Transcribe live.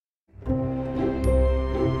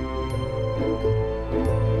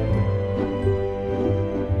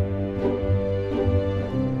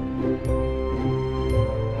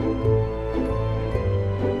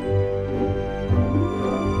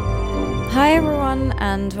everyone,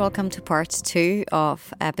 and welcome to part 2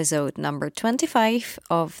 of episode number 25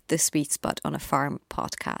 of the Spud on a Farm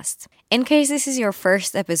podcast. In case this is your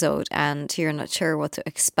first episode and you're not sure what to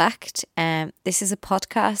expect, this is a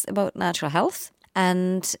podcast about natural health,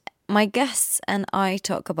 and my guests and I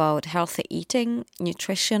talk about healthy eating,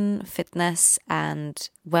 nutrition, fitness, and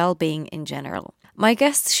well-being in general. My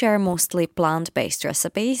guests share mostly plant-based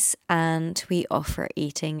recipes, and we offer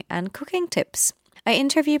eating and cooking tips. I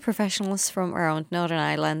interview professionals from around Northern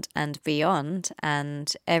Ireland and beyond,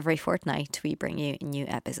 and every fortnight we bring you a new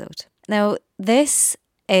episode. Now, this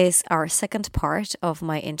is our second part of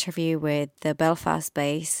my interview with the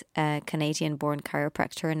Belfast-based Canadian-born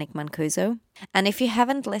chiropractor Nick Mancuso. And if you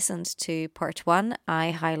haven't listened to part 1,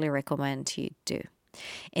 I highly recommend you do.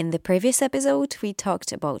 In the previous episode, we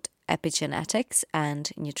talked about epigenetics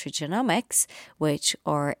and nutrigenomics, which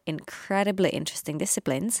are incredibly interesting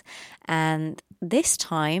disciplines. And this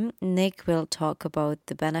time, Nick will talk about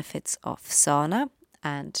the benefits of sauna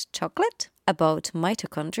and chocolate, about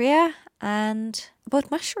mitochondria, and about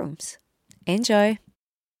mushrooms. Enjoy!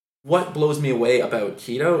 What blows me away about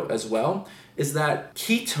keto as well is that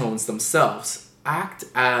ketones themselves act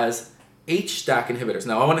as H-stack inhibitors.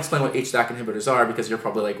 Now, I want to explain what H-stack inhibitors are because you're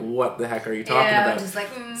probably like, what the heck are you talking about? Just like,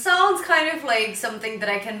 sounds kind of like something that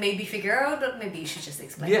I can maybe figure out, but maybe you should just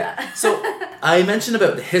explain that. So I mentioned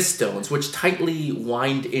about the histones, which tightly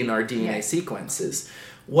wind in our DNA sequences.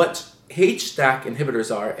 What H-stack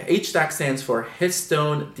inhibitors are, H-stack stands for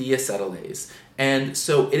histone deacetylase. And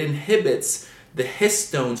so it inhibits the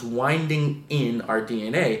histones winding in our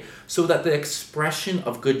DNA so that the expression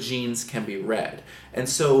of good genes can be read. And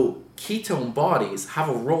so ketone bodies have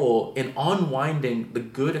a role in unwinding the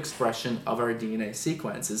good expression of our DNA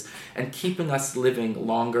sequences and keeping us living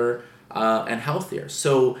longer and healthier.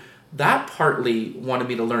 So that partly wanted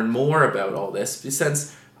me to learn more about all this,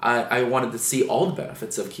 since I wanted to see all the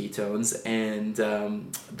benefits of ketones, and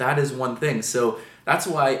that is one thing. So that's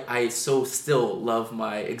why I still love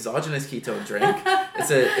my exogenous ketone drink.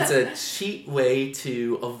 It's a cheat way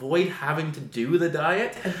to avoid having to do the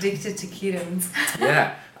diet. Addicted to ketones.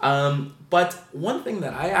 Yeah. But one thing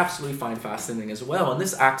that I absolutely find fascinating as well, and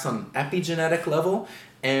this acts on an epigenetic level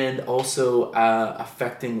and also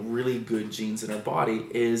affecting really good genes in our body,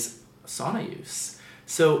 is sauna use.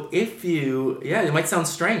 So if it might sound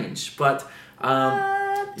strange, but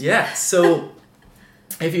so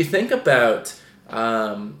if you think about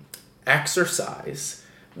exercise,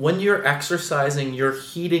 when you're exercising, you're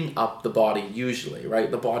heating up the body usually,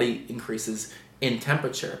 right? The body increases in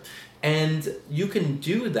temperature. And you can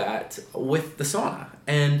do that with the sauna.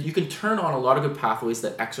 And you can turn on a lot of good pathways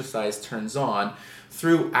that exercise turns on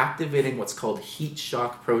through activating what's called heat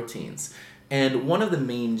shock proteins. And one of the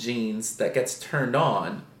main genes that gets turned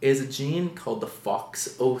on is a gene called the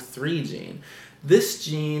FOXO3 gene. This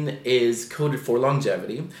gene is coded for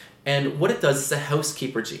longevity, and what it does is a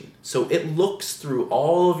housekeeper gene. So it looks through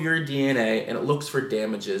all of your DNA, and it looks for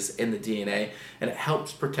damages in the DNA, and it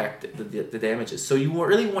helps protect the damages. So you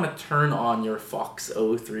really want to turn on your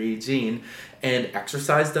FOXO3 gene, and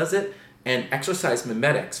exercise does it. And exercise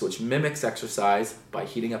mimetics, which mimics exercise by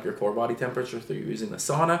heating up your core body temperature through using the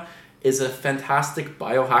sauna, is a fantastic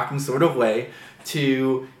biohacking sort of way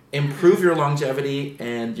to improve your longevity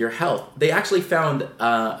and your health. They actually found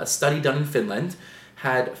a study done in Finland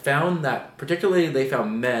had found that, particularly they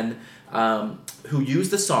found men who use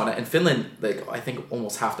the sauna. In Finland, I think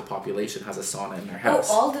almost half the population has a sauna in their house.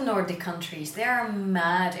 Oh, all the Nordic countries, they are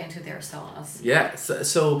mad into their saunas. Yeah,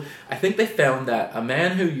 so I think they found that a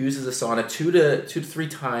man who uses a sauna 2 to 3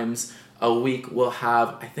 times a week will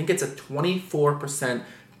have, I think it's a 24%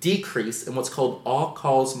 decrease in what's called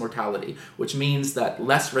all-cause mortality, which means that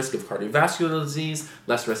less risk of cardiovascular disease,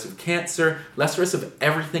 less risk of cancer, less risk of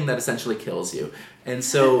everything that essentially kills you. And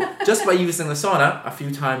so just by using the sauna a few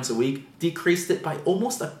times a week, decreased it by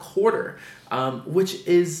almost a quarter, which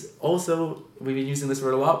is also, we've been using this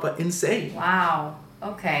word a lot, but insane. Wow.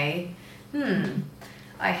 Okay.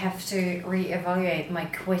 I have to reevaluate my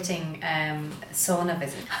quitting sauna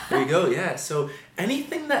visit. There you go, yeah. So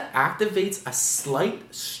anything that activates a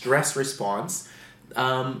slight stress response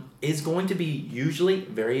is going to be usually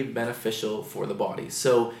very beneficial for the body.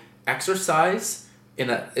 So exercise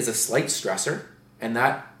is a slight stressor, and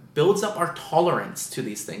that builds up our tolerance to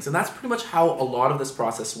these things. And that's pretty much how a lot of this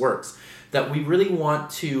process works, that we really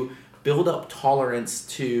want to build up tolerance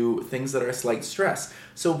to things that are a slight stress.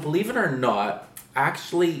 So believe it or not,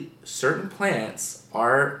 actually certain plants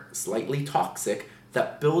are slightly toxic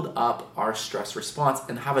that build up our stress response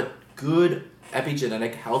and have a good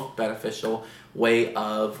epigenetic, health beneficial way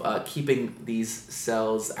of keeping these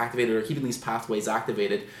cells activated or keeping these pathways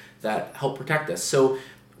activated that help protect us. So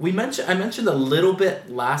I mentioned a little bit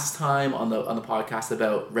last time on the podcast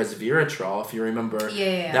about resveratrol, if you remember.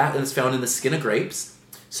 Yeah. That is found in the skin of grapes.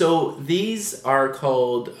 So these are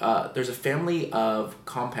called, there's a family of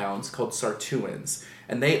compounds called sirtuins,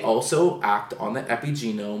 and they also act on the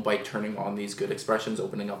epigenome by turning on these good expressions,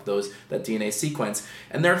 opening up that DNA sequence,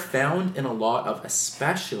 and they're found in a lot of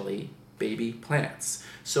especially baby plants.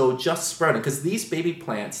 So just sprouting, because these baby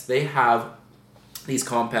plants, they have these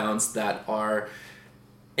compounds that are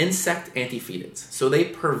insect antifeedants. So they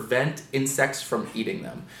prevent insects from eating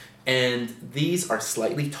them. And these are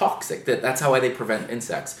slightly toxic. That's how they prevent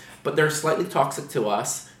insects. But they're slightly toxic to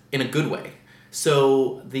us in a good way.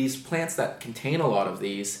 So these plants that contain a lot of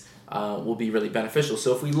these will be really beneficial.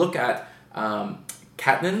 So if we look at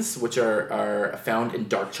catechins, which are found in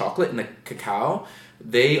dark chocolate and the cacao,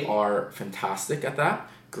 they are fantastic at that.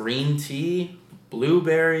 Green tea,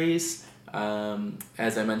 blueberries,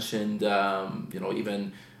 as I mentioned,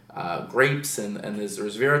 even grapes and there's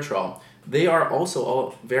resveratrol. They are also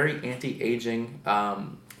all very anti-aging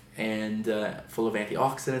and full of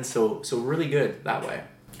antioxidants, so really good that way.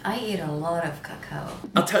 I eat a lot of cacao.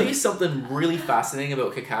 I'll tell you something really fascinating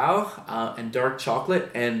about cacao and dark chocolate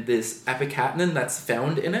and this epicatinin that's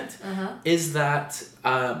found in it is that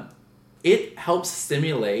it helps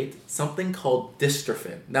stimulate something called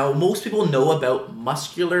dystrophin. Now, most people know about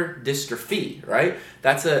muscular dystrophy, right?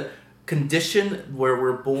 That's a condition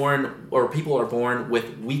where people are born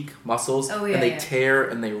with weak muscles and they tear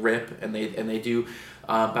and they rip and they do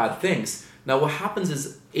bad things. Now, what happens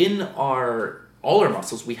is in all our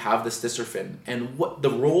muscles, we have this dystrophin, and what the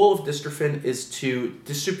role of dystrophin is to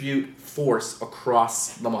distribute force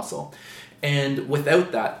across the muscle, and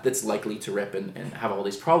without that, that's likely to rip and have all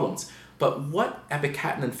these problems. But what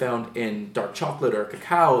epicatinin found in dark chocolate or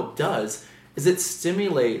cacao does is it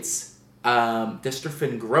stimulates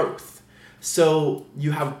dystrophin growth. So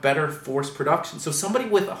you have better force production. So somebody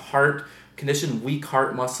with a heart condition, weak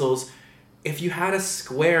heart muscles, if you had a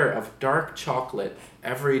square of dark chocolate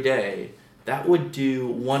every day, that would do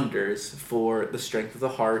wonders for the strength of the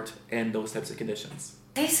heart and those types of conditions.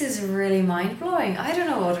 This is really mind-blowing. I don't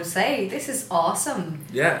know what to say. This is awesome.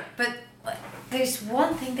 Yeah. But there's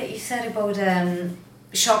one thing that you said about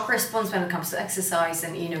shock response when it comes to exercise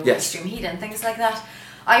and, extreme heat and things like that.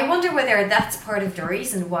 I wonder whether that's part of the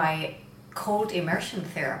reason why cold immersion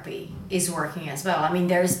therapy is working as well. I mean,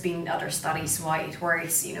 there's been other studies why it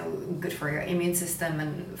works, good for your immune system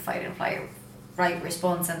and fight and flight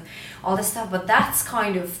response and all this stuff, but that's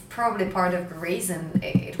kind of probably part of the reason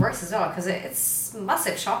it works as well, because it's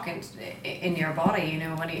massive shock in your body,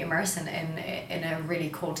 when you immerse in a really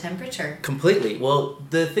cold temperature. Completely. Well,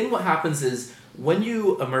 the thing what happens is when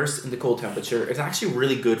you immerse in the cold temperature, it's actually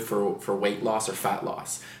really good for weight loss or fat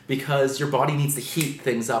loss, because your body needs to heat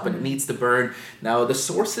things up and it needs to burn. Now, the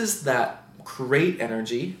sources that create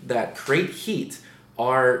energy, that create heat,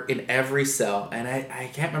 are in every cell, and I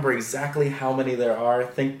can't remember exactly how many there are. I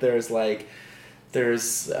think there's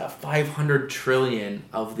 500 trillion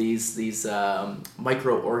of these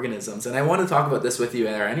microorganisms, and I want to talk about this with you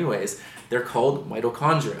there anyways. They're called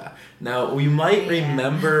mitochondria. Now, we might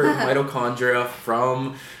remember mitochondria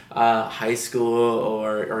from high school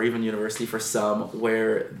or even university for some,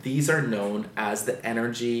 where these are known as the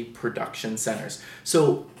energy production centers.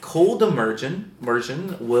 So cold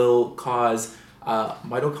immersion will cause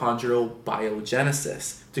mitochondrial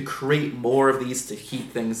biogenesis to create more of these to heat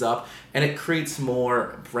things up, and it creates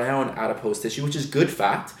more brown adipose tissue, which is good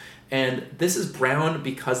fat, and this is brown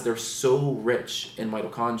because they're so rich in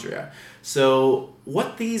mitochondria. So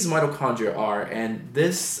what these mitochondria are, and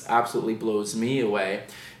this absolutely blows me away,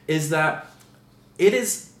 is that it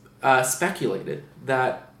is speculated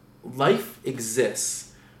that life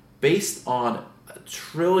exists based on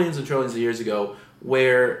trillions and trillions of years ago,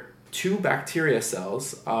 where two bacteria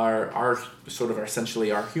cells are essentially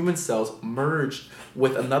our human cells merged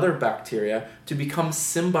with another bacteria to become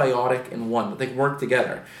symbiotic in one. They work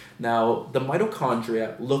together. Now, the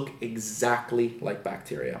mitochondria look exactly like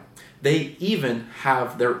bacteria. They even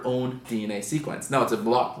have their own DNA sequence. Now, it's a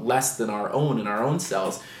lot less than our own in our own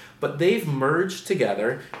cells, but they've merged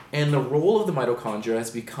together, and the role of the mitochondria has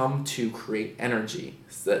become to create energy.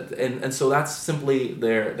 And so that's simply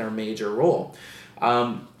their major role.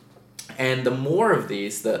 And the more of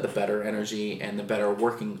these, the better energy and the better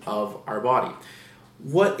working of our body.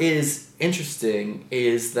 What is interesting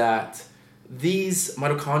is that these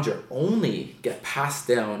mitochondria only get passed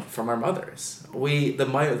down from our mothers. The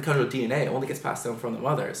mitochondrial DNA only gets passed down from the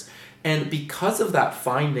mothers. And because of that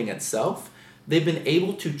finding itself, they've been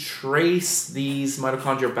able to trace these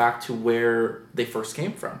mitochondria back to where they first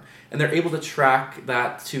came from. And they're able to track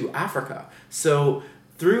that to Africa. So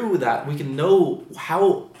through that, we can know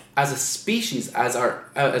how, as a species,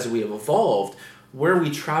 as we have evolved, where we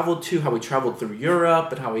traveled to, how we traveled through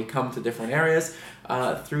Europe, and how we come to different areas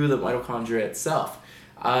through the mitochondria itself.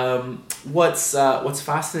 What's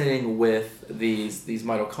fascinating with these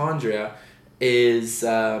mitochondria is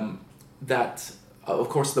that, of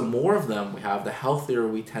course, the more of them we have, the healthier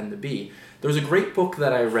we tend to be. There was a great book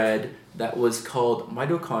that I read that was called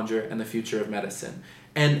Mitochondria and the Future of Medicine.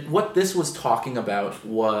 And what this was talking about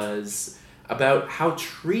was about how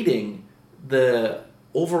treating the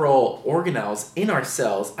overall organelles in our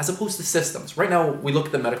cells as opposed to systems. Right now, we look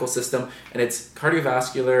at the medical system and it's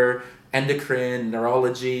cardiovascular, endocrine,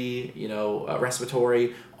 neurology,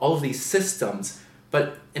 respiratory, all of these systems.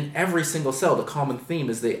 But in every single cell, the common theme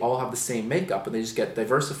is they all have the same makeup, and they just get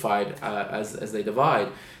diversified as they divide,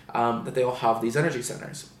 that they all have these energy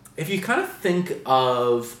centers. If you kind of think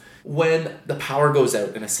of when the power goes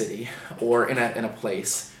out in a city or in a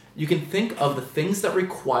place, you can think of the things that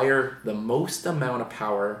require the most amount of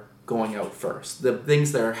power going out first, the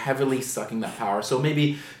things that are heavily sucking that power. So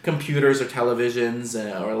maybe computers or televisions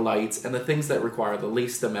or lights, and the things that require the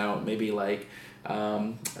least amount, maybe like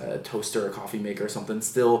a toaster or coffee maker or something,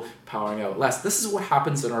 still powering out less. This is what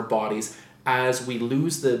happens in our bodies as we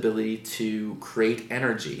lose the ability to create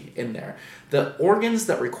energy in there. The organs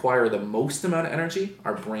that require the most amount of energy,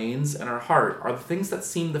 our brains and our heart, are the things that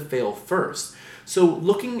seem to fail first. So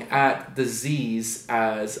looking at disease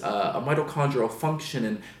as a mitochondrial function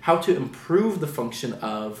and how to improve the function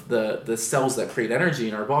of the cells that create energy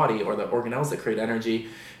in our body, or the organelles that create energy,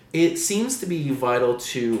 it seems to be vital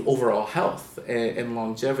to overall health and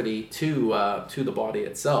longevity to the body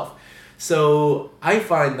itself. So I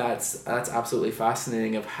find that's absolutely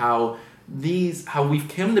fascinating of how we've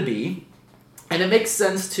come to be, and it makes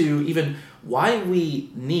sense to even why we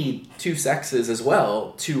need two sexes as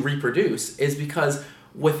well to reproduce, is because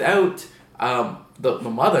without the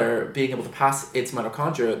mother being able to pass its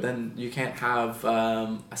mitochondria, then you can't have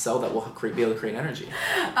a cell that will be able to create energy.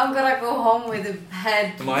 I'm gonna go home with a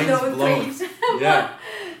head blown. Yeah.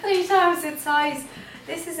 3 times its size.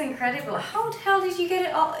 This is incredible. How the hell did you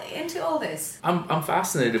get into all this? I'm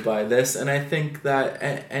fascinated by this, and I think that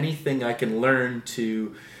anything I can learn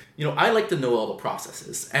to... I like to know all the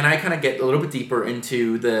processes, and I kind of get a little bit deeper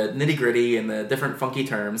into the nitty-gritty and the different funky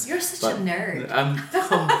terms. You're such a nerd. I'm a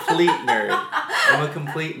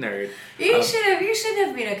complete nerd. You should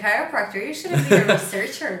have been a chiropractor. You should have been a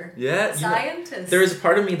researcher. Yeah. Scientist. There is a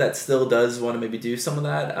part of me that still does want to maybe do some of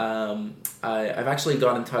that. I've actually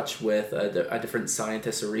got in touch with a different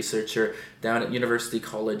scientist or researcher down at University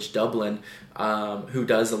College Dublin, who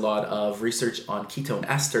does a lot of research on ketone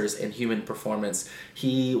esters in human performance.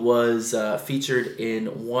 He was featured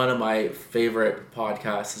in one of my favorite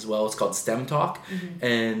podcasts as well. It's called STEM Talk,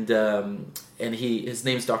 and his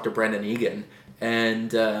name's Dr. Brendan Egan.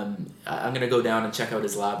 And I'm going to go down and check out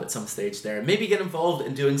his lab at some stage there, and maybe get involved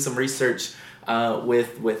in doing some research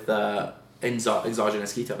with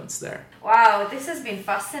exogenous ketones there. Wow, this has been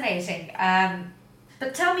fascinating.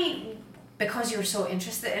 But tell me, because you're so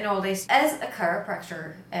interested in all this, as a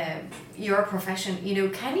chiropractor, your profession,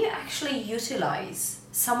 can you actually utilize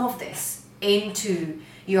some of this into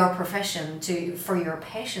your profession for your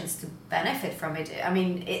patients to benefit from it? I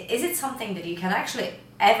mean, is it something that you can actually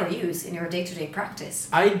ever use in your day-to-day practice?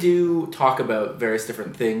 I do talk about various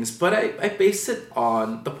different things, but I base it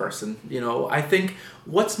on the person. I think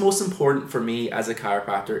what's most important for me as a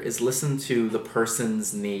chiropractor is listen to the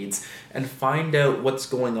person's needs and find out what's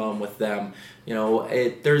going on with them.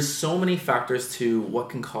 There's so many factors to what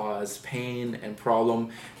can cause pain and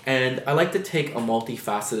problem, and I like to take a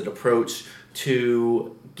multifaceted approach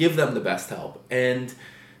to give them the best help. And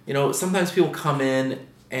sometimes people come in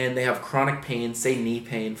and they have chronic pain, say knee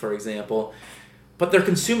pain, for example, but they're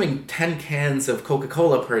consuming 10 cans of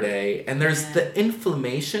Coca-Cola per day, and there's the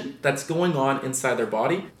inflammation that's going on inside their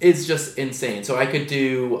body is just insane. So I could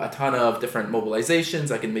do a ton of different mobilizations.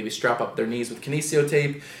 I can maybe strap up their knees with kinesio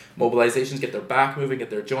tape, mobilizations, get their back moving, get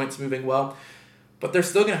their joints moving well, but they're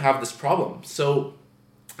still going to have this problem. So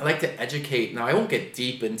I like to educate. Now, I won't get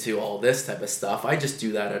deep into all this type of stuff. I just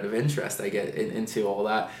do that out of interest. I get into all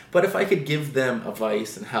that. But if I could give them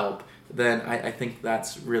advice and help, then I think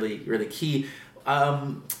that's really, really key.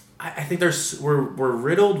 I think we're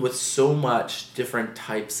riddled with so much different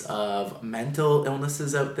types of mental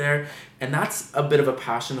illnesses out there. And that's a bit of a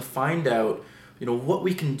passion to find out, what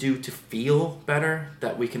we can do to feel better,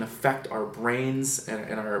 that we can affect our brains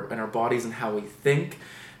and our bodies and how we think.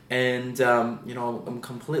 And, I'm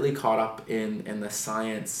completely caught up in the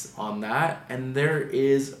science on that. And there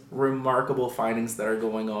is remarkable findings that are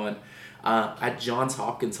going on at Johns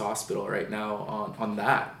Hopkins Hospital right now on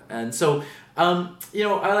that. And so,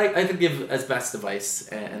 I can give as best advice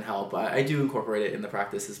and help. I do incorporate it in the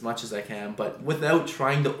practice as much as I can, but without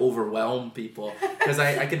trying to overwhelm people. Because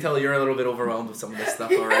I can tell you're a little bit overwhelmed with some of this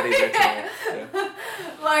stuff already. There, yeah.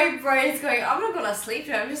 My brain's going, I'm not going to sleep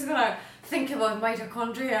here. I'm just going to think about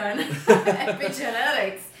mitochondria and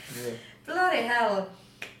epigenetics. Yeah. Bloody hell.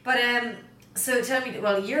 But, so tell me,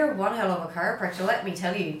 well, you're one hell of a chiropractor, let me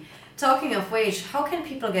tell you. Talking of which, how can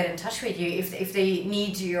people get in touch with you if they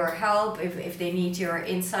need your help, if they need your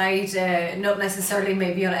insight, not necessarily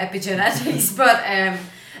maybe on epigenetics, but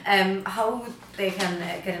how they can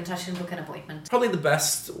get in touch and book an appointment? Probably the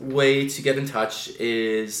best way to get in touch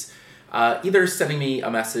is either sending me a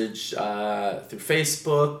message through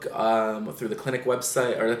Facebook, through the clinic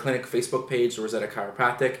website or the clinic Facebook page, Rosetta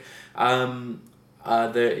Chiropractic.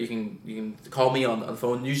 You can call me on the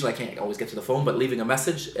phone. Usually I can't always get to the phone, but leaving a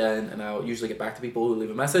message and I'll usually get back to people who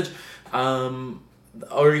leave a message.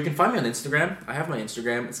 Or you can find me on Instagram. I have my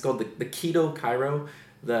Instagram. It's called the Keto Chiro,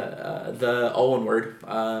 the all one word,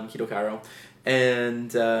 Keto Chiro,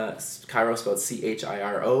 and Chiro spelled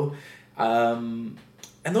CHIRO.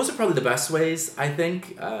 And those are probably the best ways, I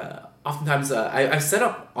think. Oftentimes, I've set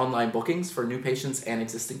up online bookings for new patients and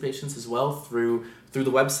existing patients as well through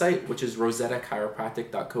the website, which is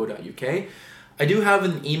rosettachiropractic.co.uk. I do have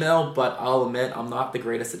an email, but I'll admit I'm not the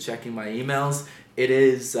greatest at checking my emails. It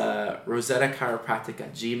is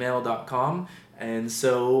rosettachiropractic@gmail.com. And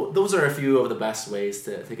so those are a few of the best ways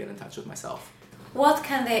to get in touch with myself. What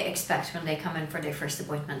can they expect when they come in for their first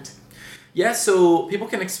appointment? Yeah, so people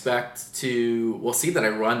can expect to, see that I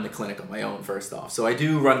run the clinic on my own first off. So I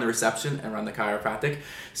do run the reception and run the chiropractic.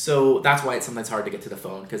 So that's why it's sometimes hard to get to the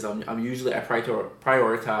phone, because I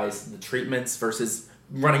prioritize the treatments versus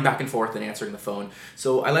running back and forth and answering the phone.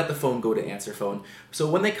 So I let the phone go to answer phone. So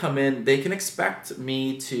when they come in, they can expect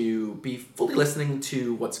me to be fully listening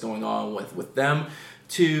to what's going on with them,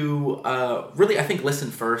 to really, I think, listen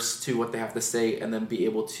first to what they have to say and then be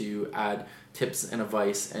able to add tips and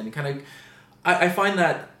advice and kind of, I find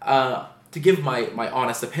that to give my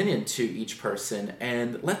honest opinion to each person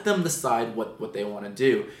and let them decide what they want to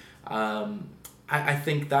do. I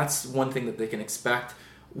think that's one thing that they can expect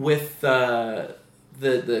with the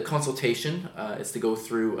consultation is to go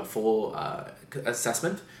through a full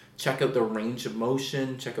assessment, check out the range of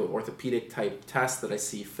motion, check out orthopedic type tests that I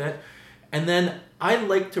see fit. And then I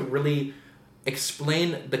like to really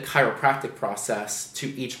explain the chiropractic process to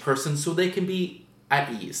each person so they can be at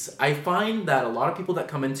ease. I find that a lot of people that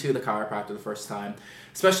come into the chiropractor the first time,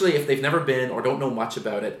 especially if they've never been or don't know much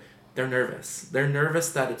about it, they're nervous. They're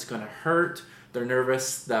nervous that it's going to hurt. They're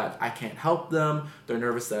nervous that I can't help them. They're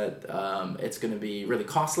nervous that it's going to be really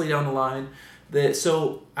costly down the line.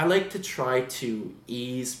 So I like to try to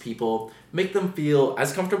ease people, make them feel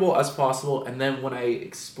as comfortable as possible, and then when I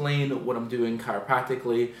explain what I'm doing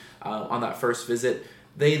chiropractically on that first visit,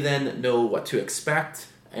 they then know what to expect,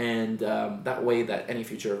 and that way that any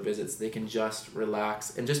future visits they can just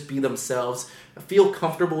relax and just be themselves, feel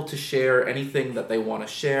comfortable to share anything that they want to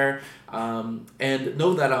share, and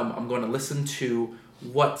know that I'm going to listen to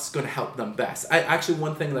what's going to help them best.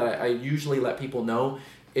 One thing that I usually let people know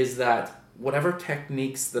is that whatever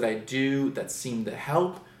techniques that I do that seem to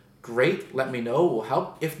help, great, let me know, will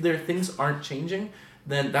help. If their things aren't changing,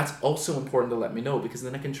 then that's also important to let me know, because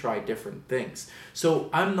then I can try different things. So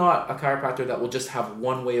I'm not a chiropractor that will just have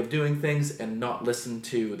one way of doing things and not listen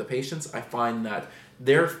to the patients. I find that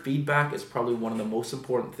their feedback is probably one of the most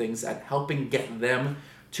important things at helping get them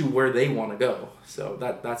to where they want to go. So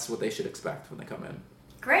that's what they should expect when they come in.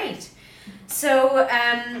 Great. So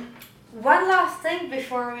one last thing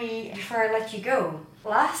before I let you go.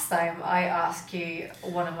 Last time I asked you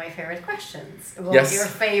one of my favorite questions about your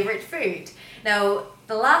favorite food. Now,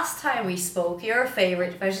 the last time we spoke, your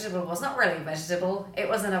favorite vegetable was not really a vegetable, it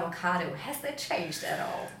was an avocado. Has that changed at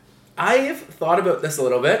all? I've thought about this a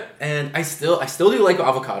little bit, and I still do like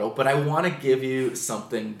avocado, but I want to give you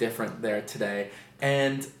something different there today.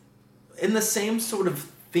 And in the same sort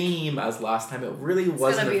of theme as last time, it really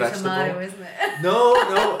wasn't a vegetable. It's gonna be a tomato, isn't it?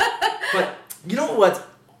 No. But you know what's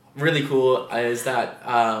really cool is that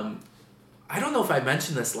I don't know if I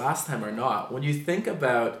mentioned this last time or not. When you think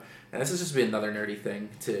about, and this is just be another nerdy thing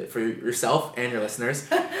for yourself and your listeners,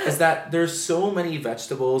 is that there's so many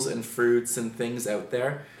vegetables and fruits and things out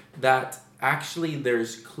there that actually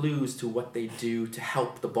there's clues to what they do to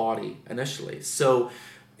help the body initially. So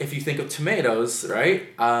if you think of tomatoes, right?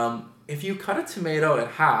 If you cut a tomato in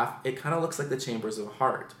half, it kind of looks like the chambers of a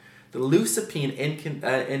heart. The leucopene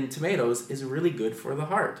in tomatoes is really good for the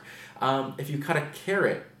heart. If you cut a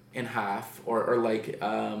carrot in half, or like,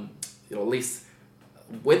 at least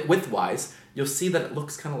widthwise, you'll see that it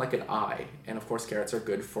looks kind of like an eye. And of course, carrots are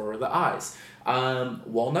good for the eyes.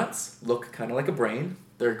 Walnuts look kind of like a brain.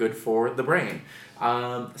 They're good for the brain.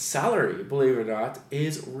 Celery, believe it or not,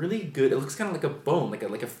 is really good. It looks kind of like a bone,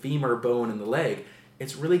 like a femur bone in the leg.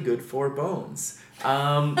 It's really good for bones.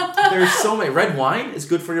 There's so many. Red wine is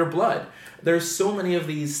good for your blood. There's so many of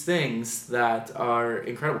these things that are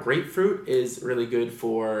incredible. Grapefruit is really good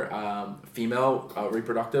for female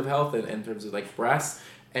reproductive health in terms of like breasts.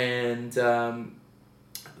 And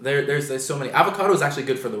there's so many. Avocado is actually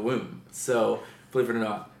good for the womb. So believe it or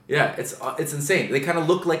not. Yeah, it's insane. They kind of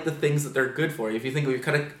look like the things that they're good for. If you think, you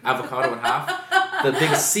cut an avocado in half, the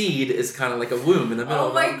big seed is kind of like a womb in the middle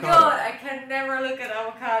of avocado. Oh my god, I can never look at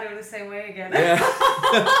avocado the same way again. Yeah.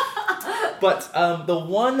 But the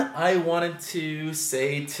one I wanted to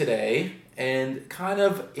say today, and kind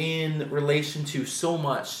of in relation to so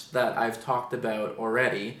much that I've talked about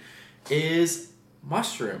already, is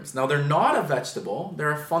mushrooms. Now, they're not a vegetable,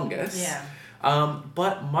 they're a fungus. Yeah.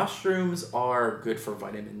 But mushrooms are good for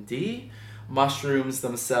vitamin D. Mushrooms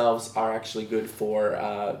themselves are actually good for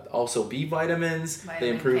also B vitamins. They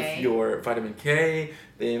improve your vitamin K.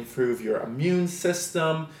 They improve your immune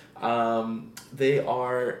system. They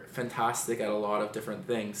are fantastic at a lot of different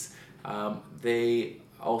things. They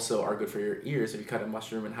also are good for your ears. If you cut a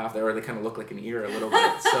mushroom in half, they kind of look like an ear a little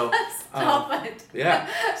bit. So Stop it. Yeah.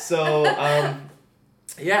 So I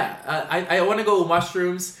want to go with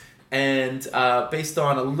mushrooms. And based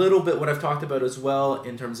on a little bit what I've talked about as well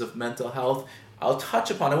in terms of mental health, I'll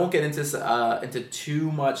touch upon, I won't get into too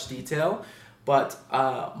much detail, but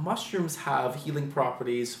mushrooms have healing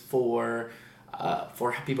properties for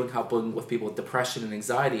people helping with people with depression and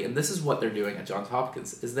anxiety. And this is what they're doing at Johns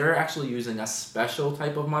Hopkins, is they're actually using a special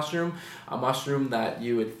type of mushroom, a mushroom that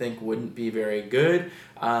you would think wouldn't be very good.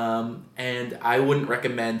 And I wouldn't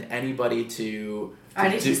recommend anybody to... Are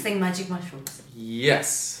they just saying magic mushrooms?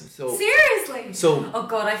 Yes. So seriously? So oh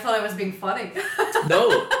god, I thought I was being funny.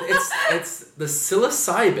 No, it's the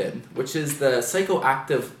psilocybin, which is the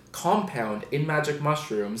psychoactive compound in magic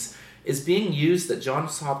mushrooms, is being used at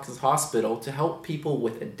Johns Hopkins Hospital to help people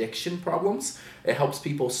with addiction problems. It helps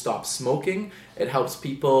people stop smoking. It helps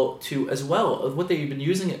people to, as well, what they've been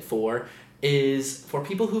using it for is for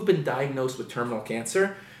people who've been diagnosed with terminal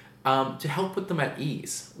cancer, to help put them at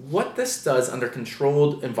ease. What this does under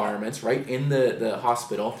controlled environments, right, in the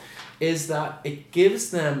hospital, is that it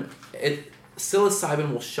gives them,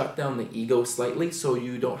 psilocybin will shut down the ego slightly, so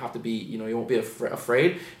you don't have to be, you won't be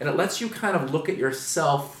afraid, and it lets you kind of look at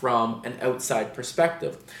yourself from an outside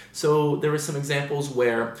perspective. So there were some examples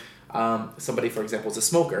where somebody, for example, is a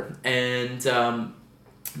smoker, and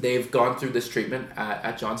they've gone through this treatment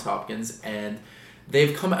at Johns Hopkins, and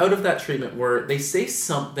they've come out of that treatment where they say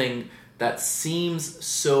something that seems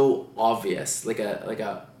so obvious, like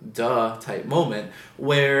a duh type moment,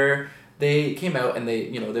 where they came out and they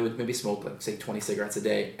would maybe smoke, like, say 20 cigarettes a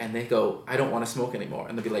day, and they go, I don't want to smoke anymore.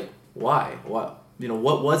 And they'd be like, why? What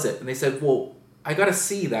was it? And they said, well, I got to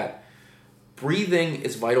see that breathing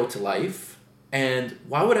is vital to life, and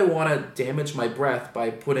why would I want to damage my breath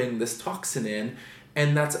by putting this toxin in,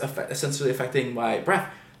 and that's essentially affecting my breath.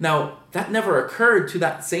 Now, that never occurred to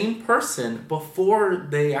that same person before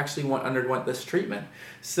they actually underwent this treatment.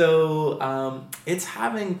 So it's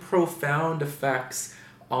having profound effects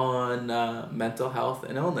on mental health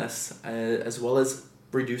and illness, as well as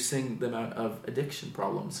reducing the amount of addiction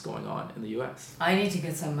problems going on in the U.S. I need to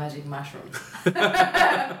get some magic mushrooms.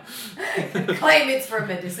 Claim it's for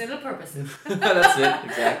medicinal purposes. That's it,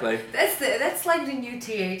 exactly. That's like the new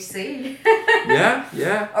THC.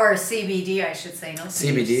 Yeah. Or CBD, I should say, not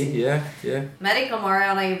CBD, THC. yeah. Medical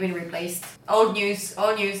marijuana, you've been replaced. Old news.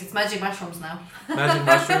 It's magic mushrooms now. Magic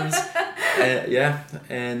mushrooms,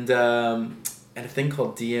 and a thing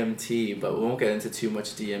called DMT, but we won't get into too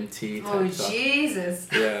much DMT type stuff. Jesus.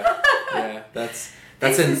 Yeah. That's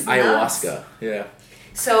in ayahuasca. Nuts. Yeah.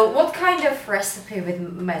 So, what kind of recipe with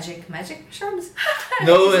magic mushrooms?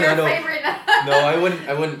 No, Is your I don't. Favorite? No,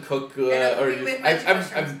 I wouldn't cook or use.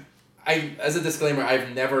 I as a disclaimer,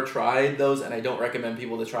 I've never tried those, and I don't recommend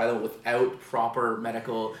people to try them without proper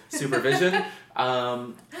medical supervision.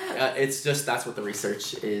 It's just that's what the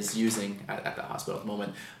research is using at the hospital at the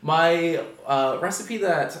moment. My recipe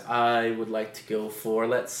that I would like to go for,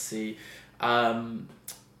 let's see,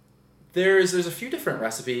 there's a few different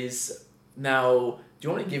recipes. Now, do you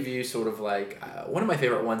want me to give you sort of like, one of my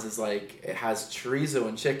favorite ones is like, it has chorizo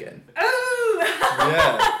and chicken. Ooh!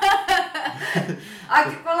 Yeah.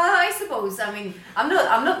 I suppose suppose. I mean, I'm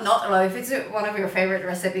not allowed. If it's one of your favorite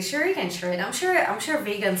recipes, sure you can share it. I'm sure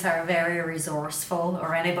vegans are very resourceful,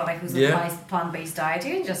 or anybody who's a plant-based diet.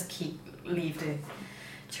 You can just leave the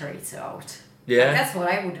chorizo out. Yeah, like, that's what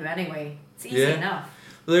I would do anyway. It's easy enough.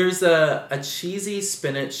 There's a cheesy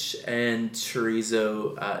spinach and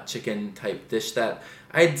chorizo chicken type dish that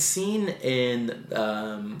I'd seen in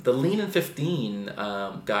the Lean and 15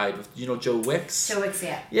 guide with Joe Wicks. Joe Wicks,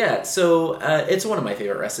 yeah. Yeah, so it's one of my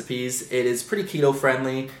favorite recipes. It is pretty keto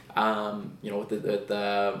friendly, with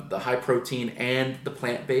the high protein and the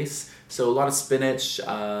plant base. So a lot of spinach.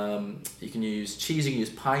 You can use cheese. You can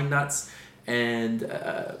use pine nuts. And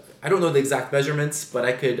I don't know the exact measurements, but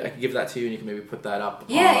I could give that to you, and you can maybe put that up.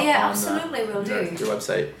 Absolutely, we'll do. Your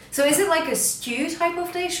website. So is it like a stew type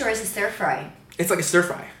of dish, or is it stir fry? It's like a stir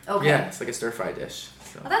fry. Okay. Yeah, it's like a stir fry dish.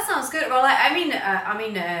 So. Well, that sounds good. Well, I mean,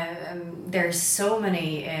 there's so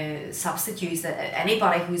many substitutes that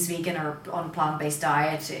anybody who's vegan or on plant-based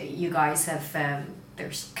diet, you guys have.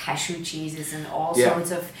 There's cashew cheeses and all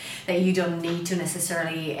sorts of that you don't need to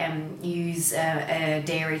necessarily use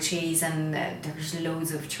dairy cheese, and there's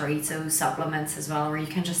loads of chorizo supplements as well, where you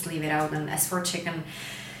can just leave it out. And as for chicken,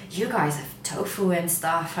 you guys have tofu and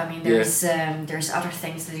stuff. I mean, there's other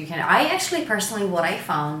things that you can. I actually personally, what I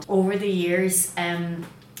found over the years,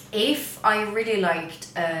 if I really liked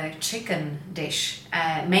a chicken dish,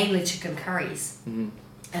 mainly chicken curries, and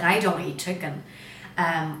I don't eat chicken,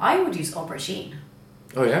 I would use aubergine.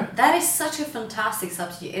 Oh yeah? That is such a fantastic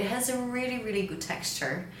substitute. It has a really, really good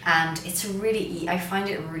texture, and it's really I find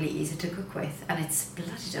it really easy to cook with, and it's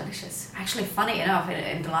bloody delicious. Actually, funny enough,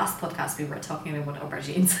 in the last podcast we were talking about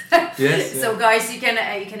aubergines. Yes. So guys,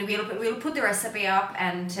 we'll put the recipe up,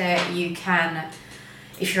 and you can,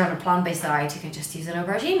 if you're on a plant-based diet, you can just use an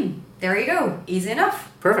aubergine. There you go. Easy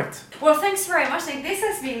enough. Perfect. Well, thanks very much. This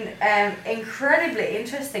has been an incredibly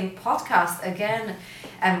interesting podcast. Again,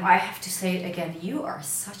 I have to say it again, you are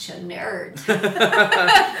such a nerd.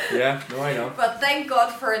 Yeah, no, I know. But thank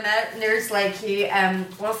God for nerds like you.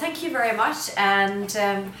 Well, thank you very much, and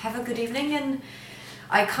have a good evening, and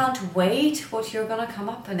I can't wait what you're going to come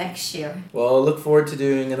up next year. Well, I look forward to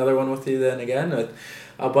doing another one with you then again, with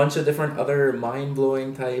a bunch of different other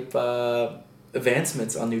mind-blowing type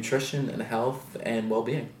advancements on nutrition and health and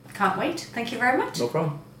well-being. Can't wait. Thank you very much. No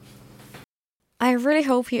problem. I really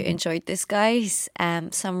hope you enjoyed this, guys.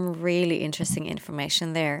 Some really interesting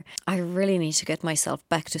information there. I really need to get myself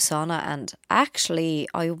back to sauna, and actually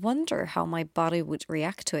I wonder how my body would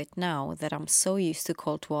react to it now that I'm so used to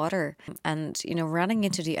cold water and running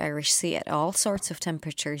into the Irish Sea at all sorts of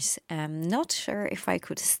temperatures. I'm not sure if I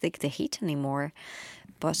could stick the heat anymore,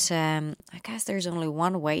 but I guess there's only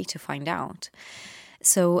one way to find out.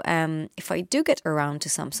 So if I do get around to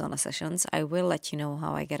some sauna sessions, I will let you know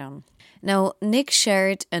how I get on. Now, Nick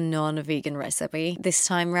shared a non-vegan recipe this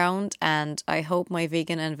time round, and I hope my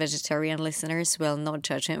vegan and vegetarian listeners will not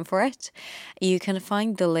judge him for it. You can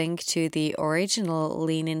find the link to the original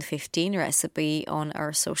Lean in 15 recipe on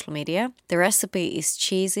our social media. The recipe is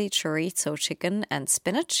cheesy chorizo chicken and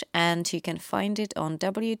spinach, and you can find it on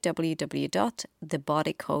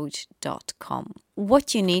www.thebodycode.com.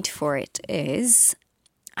 What you need for it is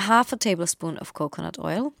half a tablespoon of coconut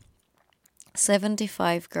oil,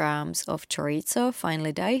 75 grams of chorizo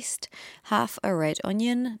finely diced, half a red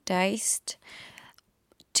onion diced,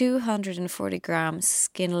 240 grams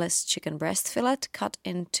skinless chicken breast fillet cut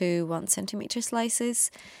into 1 centimeter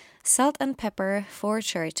slices, salt and pepper, 4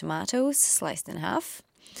 cherry tomatoes sliced in half,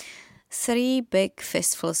 3 big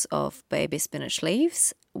fistfuls of baby spinach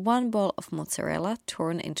leaves, 1 ball of mozzarella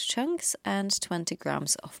torn into chunks, and 20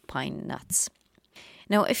 grams of pine nuts.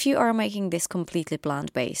 Now, if you are making this completely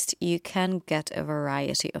plant-based, you can get a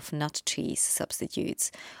variety of nut cheese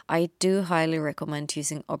substitutes. I do highly recommend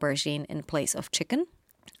using aubergine in place of chicken.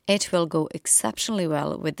 It will go exceptionally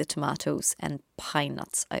well with the tomatoes and pine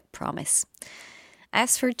nuts, I promise.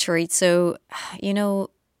 As for chorizo, you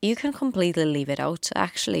can completely leave it out,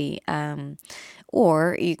 actually.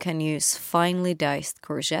 Or you can use finely diced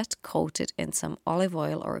courgette coated in some olive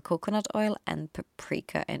oil or coconut oil and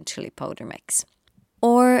paprika and chili powder mix.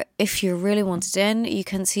 Or if you really want it in, you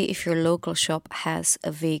can see if your local shop has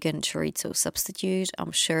a vegan chorizo substitute.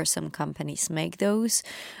 I'm sure some companies make those.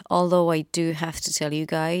 Although I do have to tell you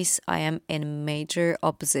guys, I am in major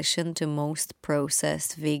opposition to most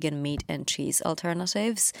processed vegan meat and cheese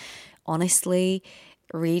alternatives. Honestly,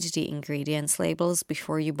 read the ingredients labels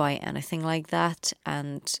before you buy anything like that,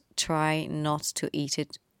 and try not to eat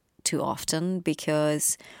it too often,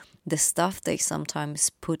 because the stuff they sometimes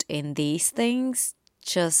put in these things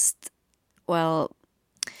just, well,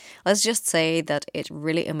 Let's just say that it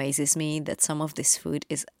really amazes me that some of this food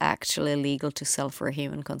is actually legal to sell for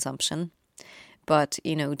human consumption. But,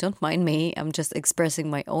 don't mind me. I'm just expressing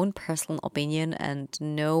my own personal opinion, and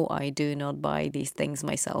no, I do not buy these things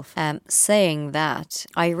myself. Saying that,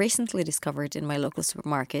 I recently discovered in my local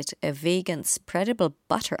supermarket a vegan spreadable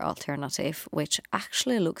butter alternative, which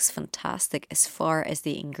actually looks fantastic as far as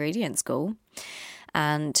the ingredients go.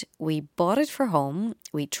 And we bought it for home,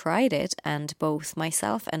 we tried it, and both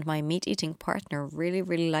myself and my meat-eating partner really,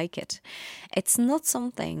 really like it. It's not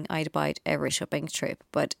something I'd buy at every shopping trip,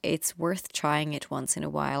 but it's worth trying it once in a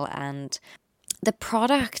while. And the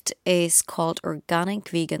product is called Organic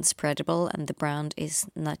Vegan Spreadable, and the brand is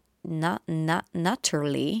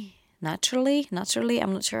Naturally,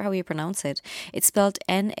 I'm not sure how you pronounce it. It's spelled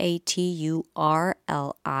Naturli.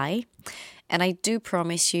 And I do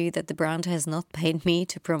promise you that the brand has not paid me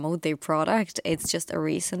to promote their product. It's just a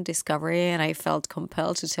recent discovery and I felt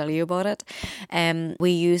compelled to tell you about it.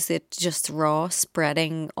 We use it just raw,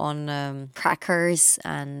 spreading on crackers,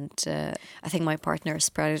 and I think my partner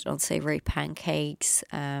spread it on savory pancakes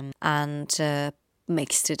and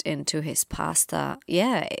mixed it into his pasta.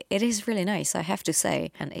 Yeah, it is really nice, I have to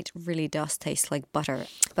say, and it really does taste like butter.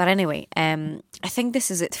 But anyway, I think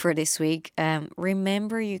this is it for this week.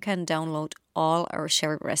 Remember, you can download all our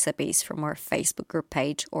shared recipes from our Facebook group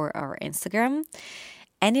page or our Instagram.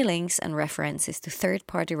 Any links and references to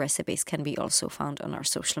third-party recipes can be also found on our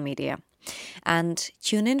social media. And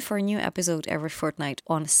tune in for a new episode every fortnight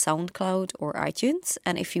on SoundCloud or iTunes.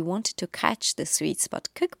 And if you wanted to catch the Sweet Spud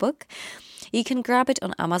cookbook, you can grab it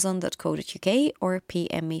on amazon.co.uk or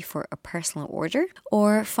PM me for a personal order,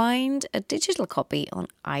 or find a digital copy on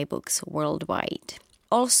iBooks worldwide.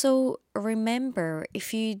 Also, remember,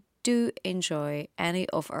 if you do enjoy any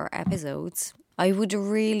of our episodes, I would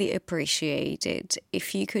really appreciate it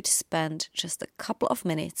if you could spend just a couple of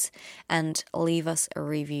minutes and leave us a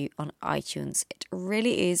review on iTunes. It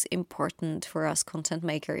really is important for us content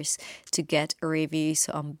makers to get a review,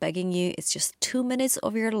 so I'm begging you, it's just 2 minutes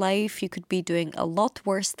of your life. You could be doing a lot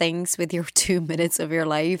worse things with your 2 minutes of your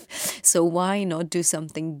life, so why not do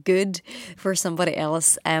something good for somebody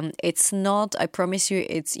else? It's not, I promise you,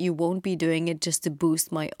 you won't be doing it just to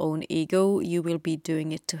boost my own ego. You will be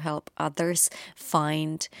doing it to help others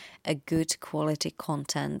find a good quality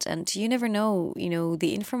content. And you never know,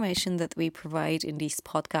 the information that we provide in these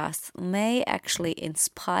podcasts may actually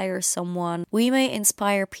inspire someone. We may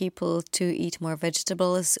inspire people to eat more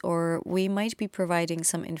vegetables, or we might be providing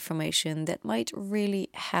some information that might really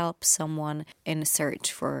help someone in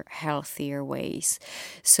search for healthier ways.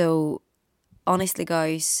 So honestly,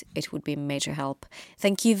 guys, it would be a major help.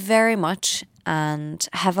 Thank you very much, and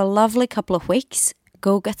have a lovely couple of weeks.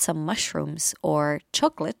 Go get some mushrooms or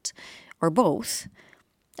chocolate or both.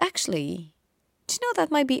 Actually, do you know that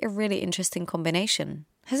might be a really interesting combination?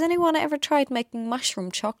 Has anyone ever tried making mushroom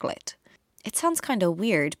chocolate? It sounds kind of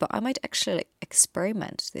weird, but I might actually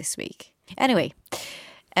experiment this week. Anyway,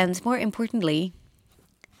 and more importantly,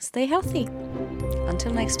 stay healthy.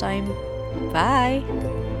 Until next time, bye.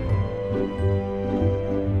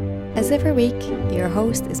 As every week, your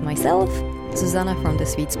host is myself, Susanna from The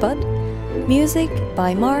Sweet Spud. Music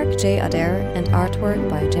by Mark J. Adair and artwork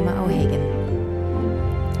by Gemma O'Hagan.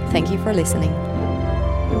 Thank you for listening.